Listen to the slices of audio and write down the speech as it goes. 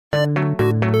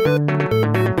I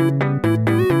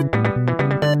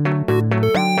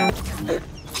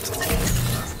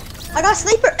got a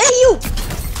sniper. Hey, you!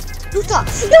 Utah!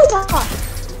 Utah!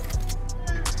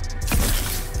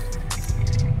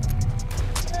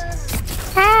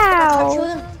 How? Kill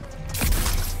him.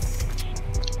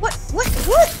 What?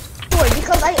 Boy,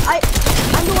 because I'm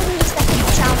the one who accepted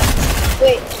the challenge.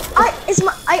 Wait.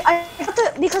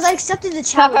 Because I accepted the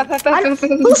challenge.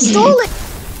 Who stole it?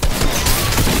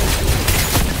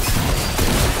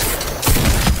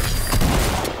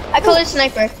 I call it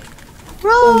sniper.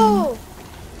 Bro!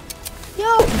 Yo!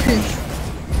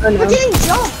 Oh no. We're getting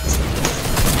jumped!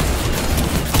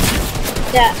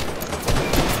 Yeah.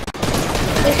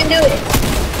 We can do it.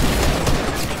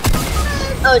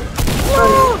 Oh.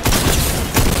 No!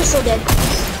 We're so dead.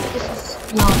 This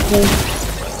is not good.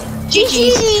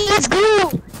 GG. Let's go!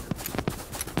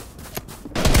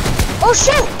 Oh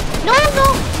shoot! No!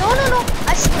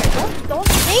 I swear, don't.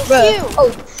 Thank Bruh. you! Oh.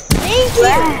 Thank you!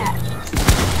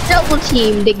 Double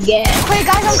teamed again. Okay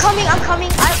guys, I'm coming.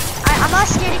 I'm not a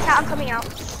scaredy cat, I'm coming out.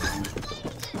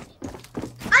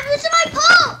 I'm using my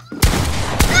pole!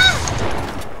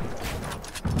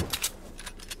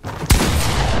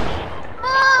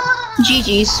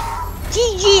 GG's.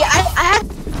 GG, I had...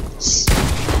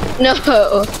 No.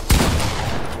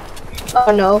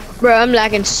 Oh no. Bro, I'm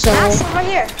lagging so. That's right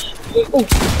here. Ooh.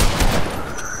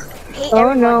 Hate Oh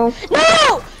everyone. no.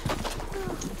 No!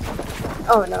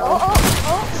 Oh no. Oh.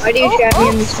 Why do you trap me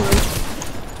in this one?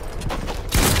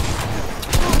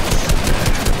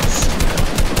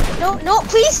 No,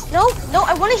 please, no,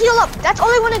 I want to heal up. That's all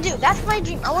I want to do. That's my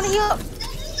dream. I want to heal up.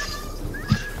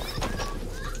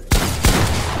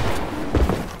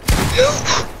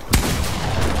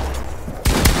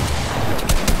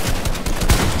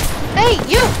 Hey,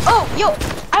 you! Oh, yo!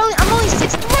 I'm only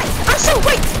 6.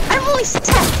 Wait! I'm only 6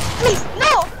 health. Please,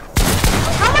 no!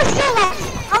 How am I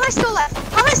still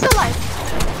alive?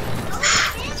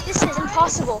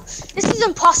 This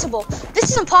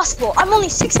is impossible. I'm only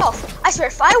 6 health. I swear,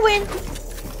 if I win,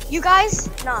 you guys,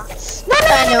 nah. No,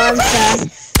 I know, I'm sad.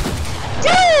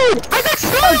 Dude! I got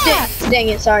shot! Oh, dang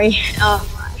it, sorry.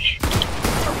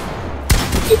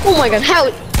 Oh my god, how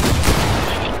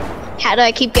do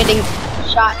I keep getting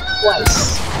shot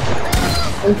twice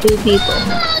from 2 people?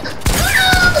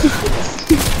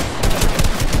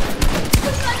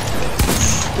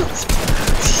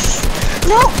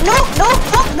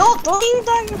 No, don't even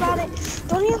talk about it.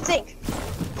 Don't even think.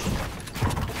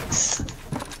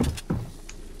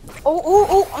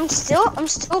 Oh, I'm still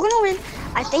gonna win.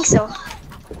 I think so.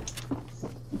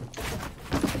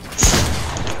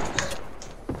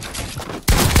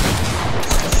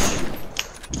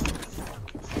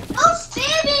 Oh,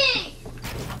 spamming!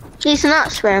 He's not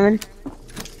spamming.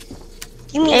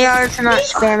 You mean AR's not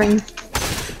spamming.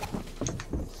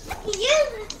 He is.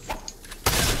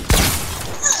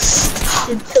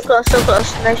 So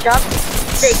close. Nice job.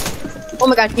 Great. Oh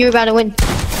my god, you're about to win.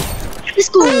 Let's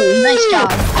go. Nice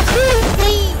job.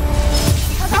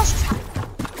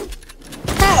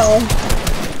 How?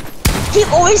 He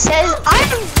always says,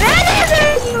 I'm better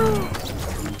than you!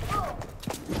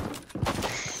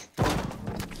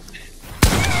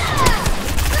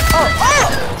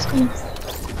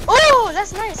 Oh,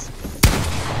 that's nice.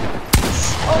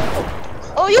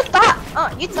 Oh, you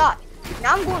thought.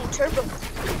 Now I'm going turbo.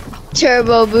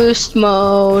 Turbo boost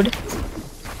mode.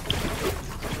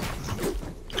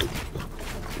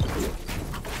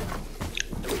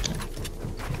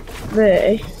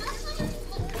 There.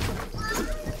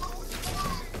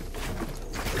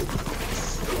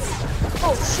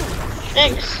 Oh shoot.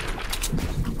 Thanks.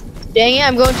 Dang it,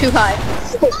 I'm going too high.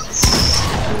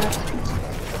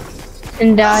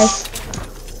 And die.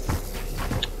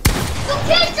 You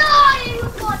can't die! You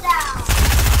go down!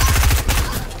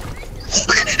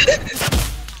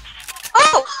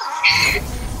 Oh!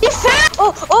 You fat!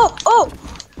 Oh!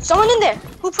 Someone in there.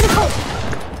 Who put a code?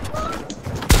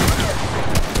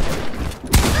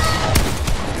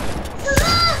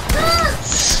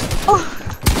 Oh!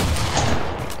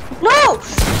 No!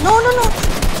 No!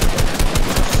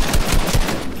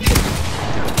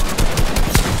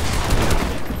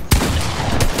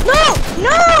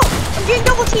 I'm getting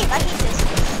double teamed. I hate this.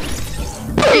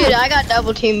 Dude, I got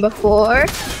double teamed before.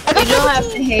 You don't have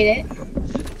to hate it.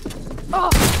 Oh,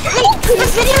 hey,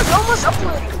 this video is almost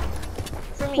uploaded.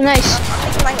 For me. Nice. I'm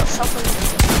making myself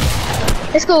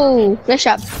upload. Let's go. Nice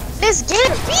job. This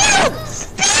game.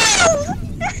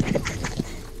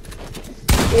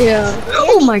 Yeah.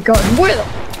 Oh my god, where the?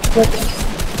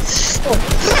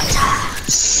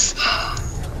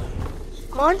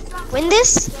 Come on, win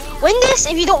this. Win this.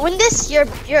 If you don't win this, you're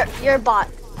a bot.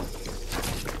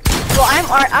 Well,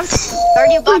 I'm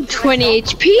 30 Ooh, black. 20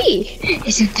 HP.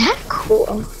 Isn't that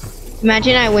cool?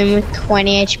 Imagine I win with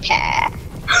 20 HP.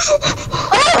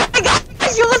 Oh my god,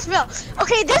 you almost fell.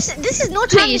 Okay, this is no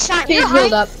time Please, to shine. please You're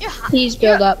build high. up. You're high. Please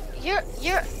build up. You're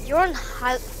on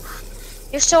high.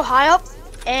 You're so high up,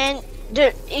 and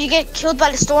you get killed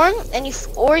by the storm, and you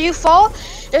fall.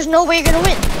 There's no way you're gonna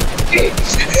win.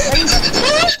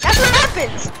 That's what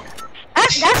happens.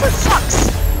 That's what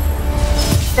sucks.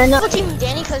 And I'm teaming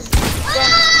Danny because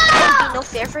that would be no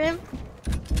fair for him.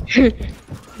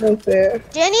 no fair.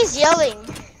 Danny's yelling.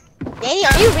 Danny,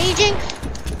 are you raging?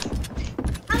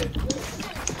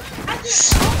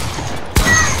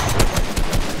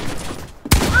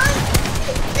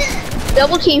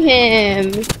 Double team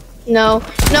him. No,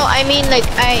 I mean like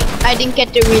I didn't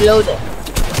get to reload it.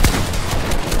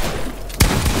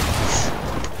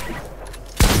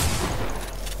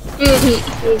 Dude,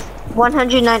 he's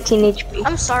 119 HP.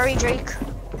 I'm sorry, Drake,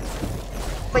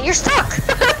 but you're stuck.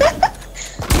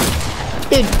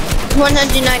 Dude,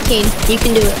 119. You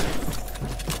can do it.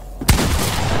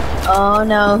 Oh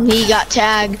no, he got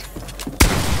tagged.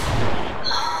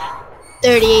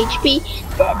 30 HP.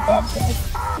 Dead.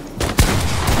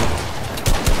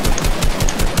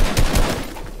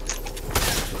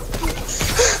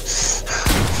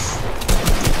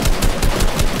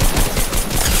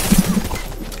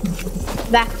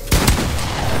 Back.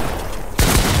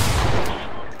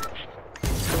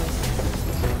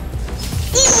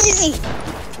 Easy.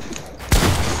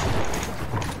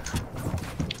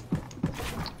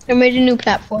 I made a new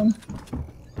platform.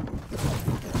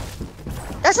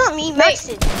 That's not me,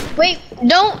 Maxton. Wait,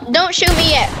 don't shoot me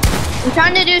yet. I'm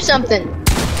trying to do something.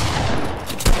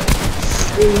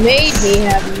 You made me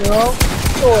have no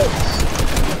choice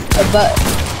but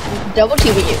double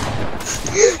teaming you.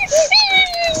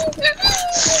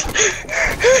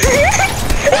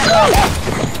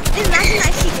 Imagine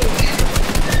I cheated.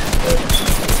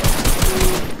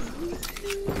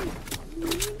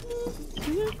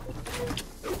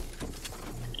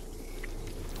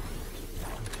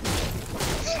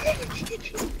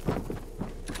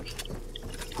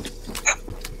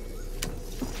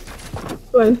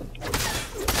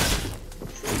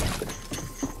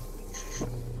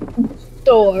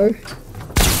 Door.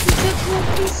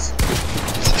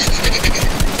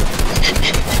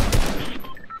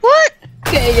 What?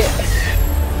 Okay.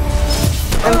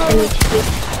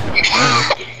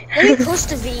 Let me post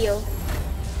the video.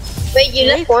 Wait, you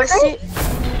left Fortnite?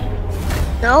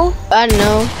 No? I don't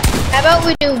know. How about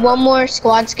we do one more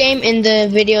squads game and the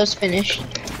video's finished?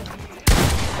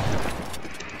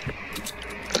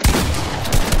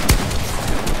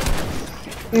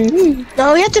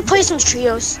 No, we have to play some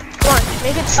trios. Come on,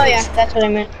 make it trios. Oh yeah, that's what I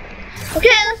meant. Okay.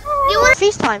 You want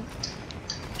FaceTime?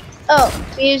 Oh,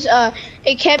 because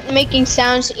it kept making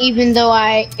sounds even though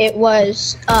it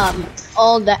was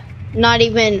all that not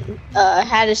even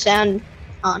had a sound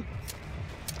on.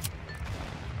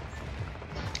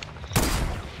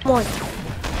 Come on.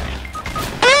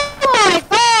 Oh my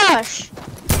gosh!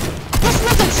 This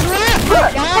was a trap,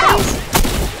 guys!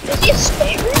 Is he a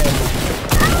spammer?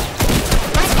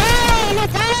 I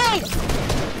died!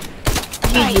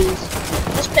 GG's.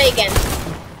 Let's play again.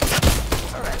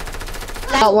 Alright.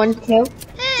 Got one kill.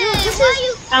 Dude, this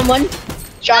is... Found one.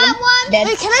 Shot him. Dead.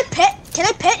 Wait, can I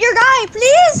pet your guy,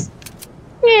 please?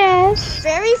 Yes.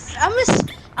 I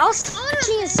was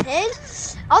touching his head.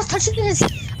 I was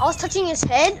touching his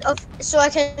head so I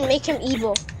can make him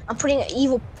evil. I'm putting an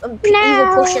evil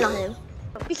potion on him.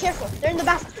 Be careful. They're in the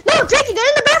bathroom. No, Drakey, they're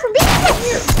in the bathroom. Be careful.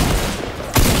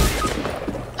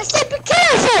 I said be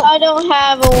careful. I don't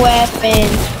have a weapon.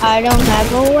 I don't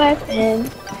have a weapon.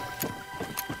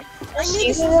 I knew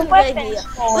this was a good idea.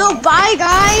 No, bye,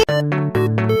 guys.